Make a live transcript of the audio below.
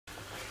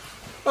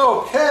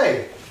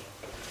Okay,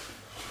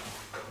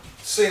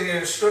 senior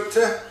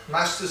instructor,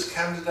 master's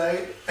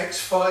candidate,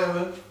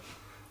 ex-fireman,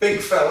 big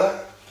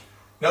fella,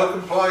 no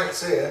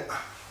compliance here.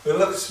 We'll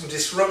look at some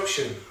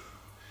disruption,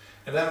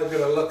 and then we're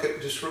going to look at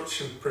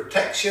disruption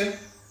protection.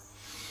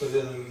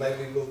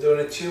 Maybe we'll do an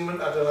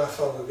attunement, I don't know how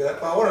far we'll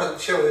get, but I want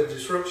to show you the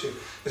disruption.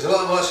 There's a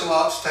lot of martial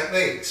arts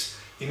techniques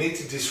you need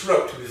to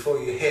disrupt before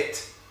you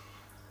hit,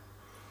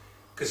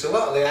 because a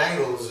lot of the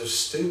angles are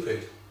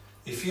stupid.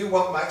 If you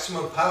want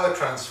maximum power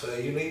transfer,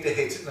 you need to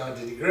hit at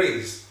 90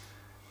 degrees.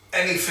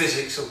 Any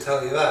physics will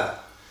tell you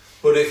that.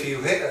 But if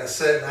you hit at a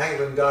certain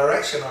angle and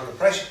direction on the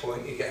pressure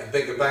point, you get a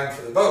bigger bang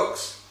for the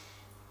bucks.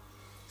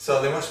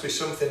 So there must be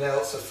something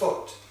else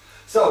afoot.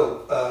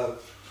 So,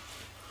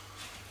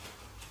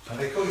 and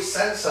they call it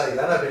sensei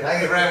then. I've been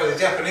hanging around with the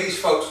Japanese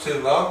folks too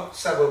long,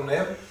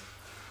 Salmon.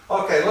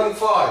 Okay, lung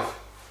 5.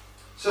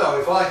 So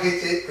if I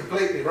hit it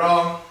completely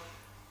wrong,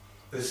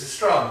 this is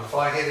strong. If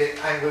I hit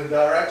it angle and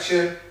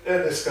direction,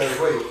 then this goes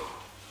weak.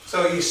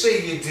 So you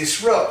see, you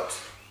disrupt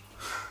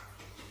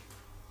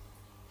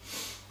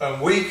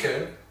and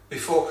weaken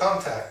before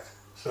contact.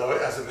 So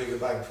it has a bigger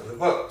bang for the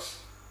bucks.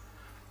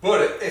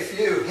 But if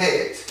you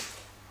hit,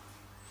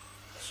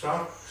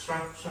 strong,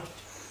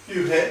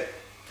 you hit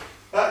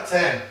that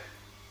 10.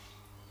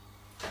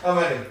 How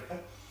many?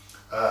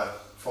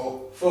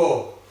 4.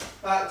 4.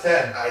 That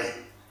 10. 8.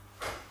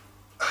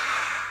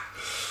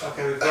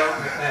 Okay, we've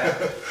broken it now.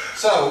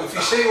 So, if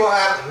you see what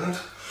happened,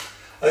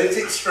 I hit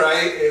it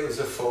straight, it was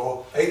a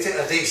 4. I hit it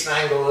at a decent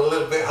angle, a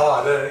little bit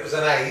harder, it was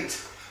an 8.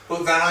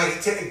 But then I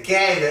hit it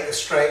again at a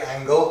straight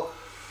angle,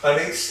 and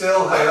it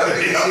still hurt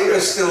because it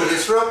was still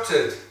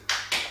disrupted.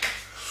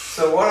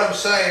 So what I'm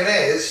saying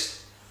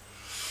is,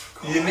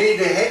 you need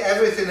to hit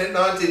everything at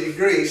 90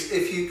 degrees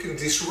if you can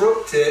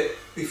disrupt it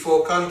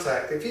before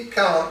contact. If you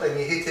can't, then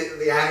you hit it at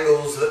the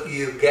angles that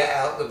you get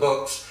out the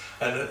books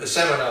and at the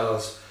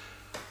seminars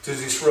to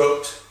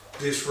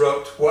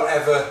disrupt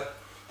whatever.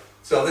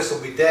 So this will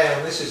be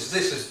down. This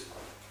is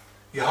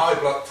your high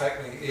block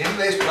technique. You hit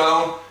this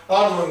bone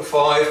on lung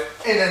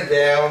 5, in and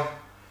down,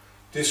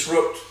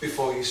 disrupt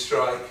before you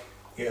strike.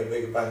 You get a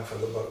bigger bang for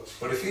the bucks.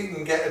 But if you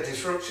can get a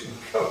disruption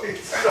going,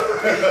 sorry.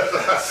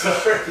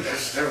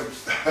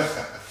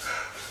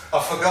 I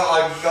forgot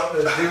I got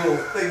the dual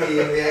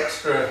thingy in the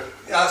extra.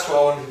 That's what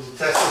I wanted to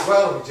test as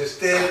well. We just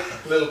did.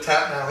 A little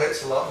tap now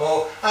hits a lot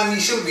more. And you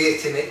shouldn't be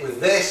hitting it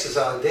with this as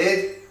I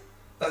did.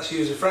 That's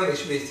user friendly. You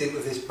should be hitting it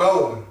with this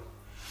bone.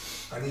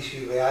 And you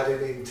should be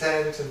adding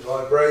intent and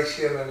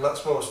vibration and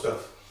lots more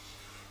stuff.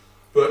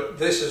 But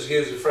this is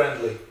user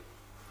friendly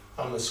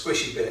on the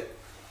squishy bit.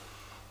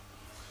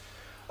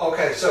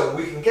 Okay, so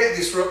we can get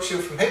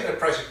disruption from hitting a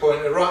pressure point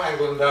at the right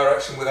angle and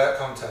direction without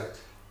contact.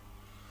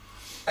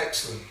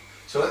 Excellent.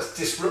 So let's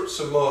disrupt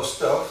some more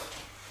stuff.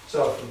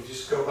 So if we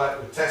just go back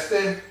to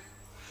testing.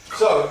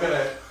 So we're going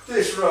to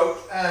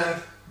disrupt,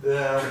 and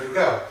there we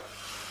go.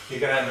 You're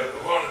going to end up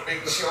with one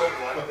big shoulder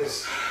like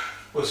this.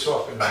 We're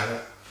swapping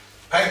that.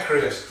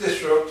 Pancreas,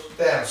 disrupt,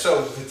 down.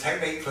 So the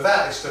technique for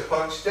that is to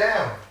punch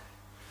down.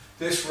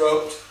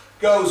 Disrupt,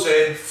 goes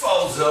in,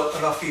 folds up,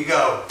 and off you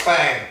go.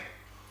 Bang.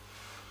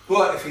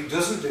 But if it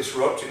doesn't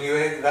disrupt and you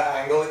hit that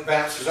angle, it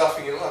bounces off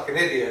and you look like an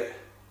idiot.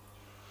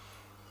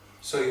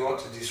 So you want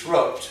to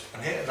disrupt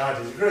and hit at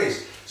 90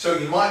 degrees. So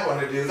you might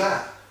want to do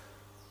that.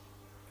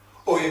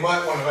 Or you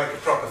might want to make a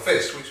proper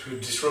fist, which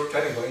would disrupt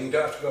anyway. You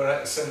don't have to go around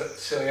and send a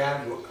silly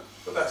hand look.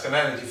 But that's an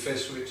energy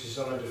fist, which is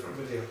on a different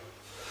video.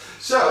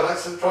 So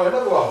let's try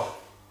another one.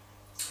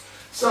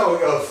 So we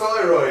go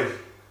thyroid.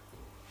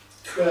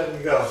 There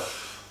we go.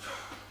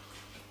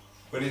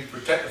 We need to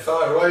protect the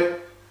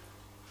thyroid.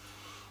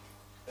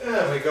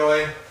 There we go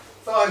in.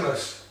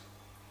 Thymus.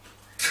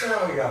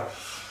 There we go.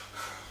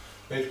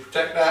 We need to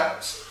protect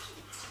that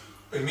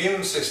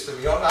immune system.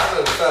 You want that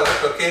little fella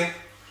cooking.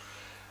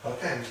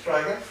 Okay, let's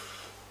try again.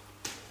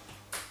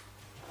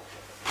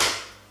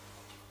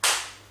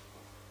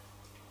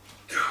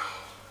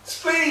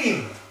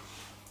 Spleen!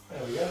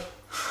 There we go.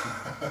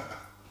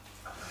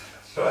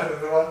 Let's try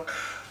another one.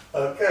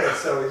 Okay,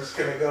 so we're just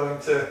going to go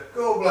into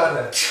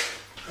gallbladder.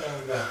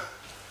 There we go.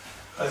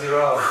 As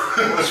your arm.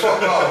 We'll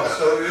swap arms.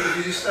 So if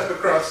you just step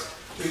across,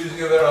 we're using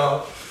the other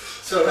arm.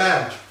 So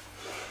now,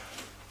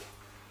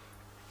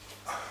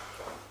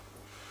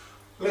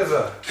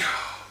 liver.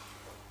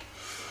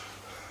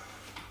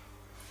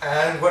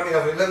 And what do you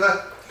have in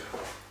liver?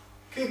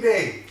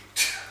 Kidney.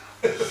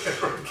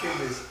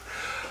 Kidneys.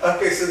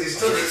 Okay, so these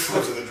two. If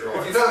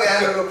you know the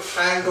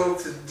angle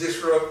to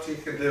disrupt, you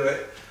can do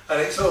it.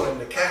 And it's all in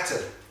the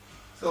kata.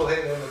 It's all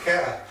hidden in the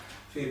kata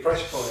for your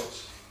pressure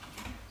points.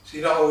 So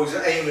you're not always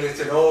aiming at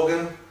an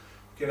organ,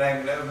 you can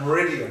aim at a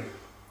meridian,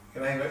 you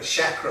can aim at a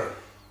chakra.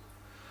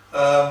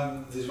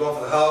 There's one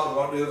for the heart, we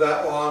won't do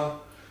that one.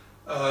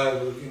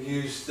 We can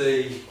use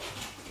the,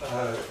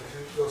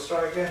 go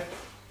straight again.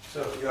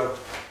 So if we go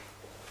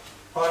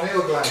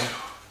pineal gland.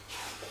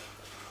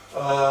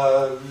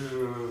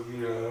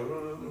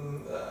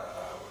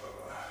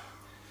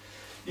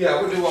 Yeah,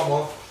 we'll do one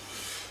more.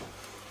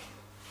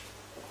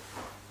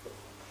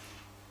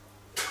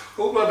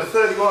 All Bladder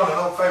 31, an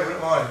old favourite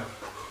of mine.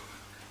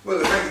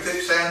 With a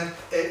fingertip sound,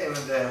 in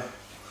and down.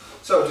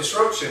 So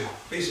disruption,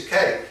 piece of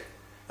cake.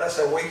 That's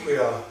how weak we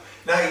are.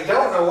 Now you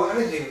don't know what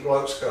energy the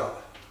bloke's got.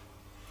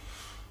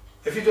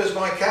 If he does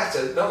my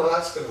kata, none of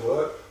that's going to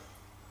work.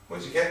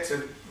 Once you get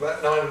to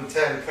about 9 and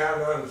 10,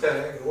 count 9 and 10, it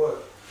ain't going to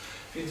work.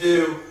 If you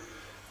do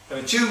an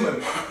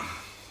attunement,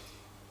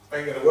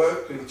 ain't going to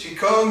work. Do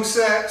Qigong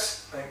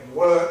sets, ain't going to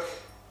work.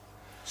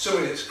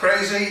 Somebody that's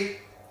crazy,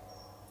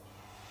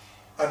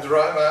 had the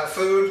right amount of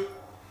food.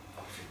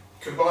 If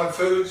you combine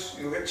foods,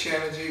 you'll get chi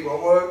energy,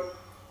 won't work.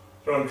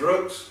 If they're on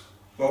drugs,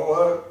 won't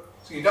work.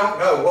 So you don't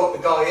know what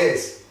the guy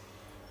is.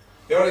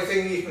 The only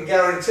thing you can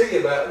guarantee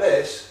about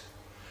this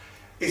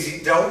is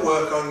it don't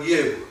work on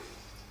you.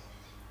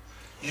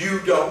 You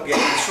don't get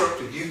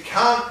disrupted. You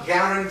can't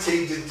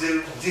guarantee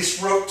to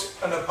disrupt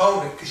an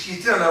opponent because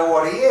you don't know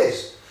what he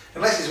is.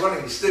 Unless he's one of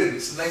your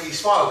students, and then you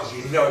smile because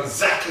you know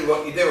exactly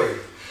what you're doing.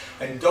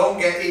 And don't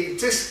get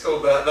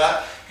egotistical about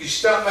that, because you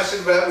start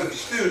messing about with your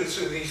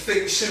students and you think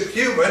you're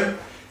superhuman,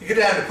 you go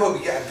down the pub,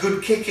 you get a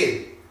good kick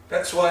in.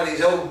 That's why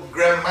these old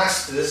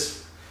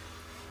grandmasters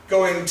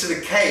go into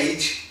the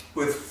cage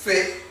with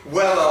fit,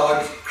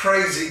 well-armed,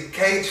 crazy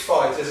cage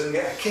fighters and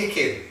get a kick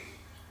in.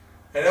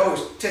 It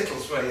always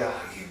tickles me,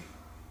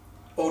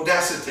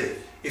 audacity.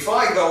 If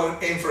I go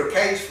in for a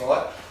cage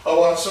fight, I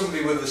want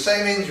somebody with the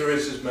same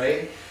injuries as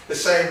me, the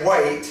same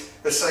weight,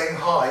 the same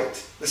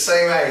height, the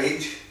same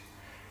age.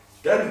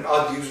 Then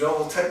I'd use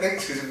normal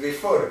techniques because it'd be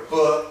fun.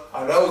 But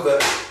I know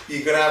that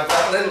you're going to have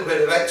that little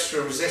bit of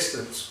extra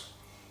resistance,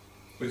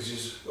 which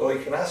is all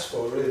you can ask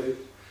for, really.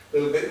 A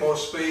little bit more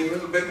speed, a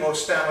little bit more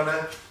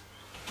stamina.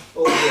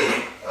 All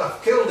good.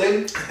 I've killed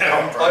him.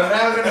 I'm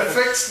now going to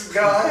fix the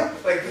guy.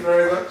 Thank you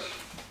very much.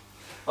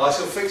 I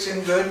shall fix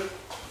him good.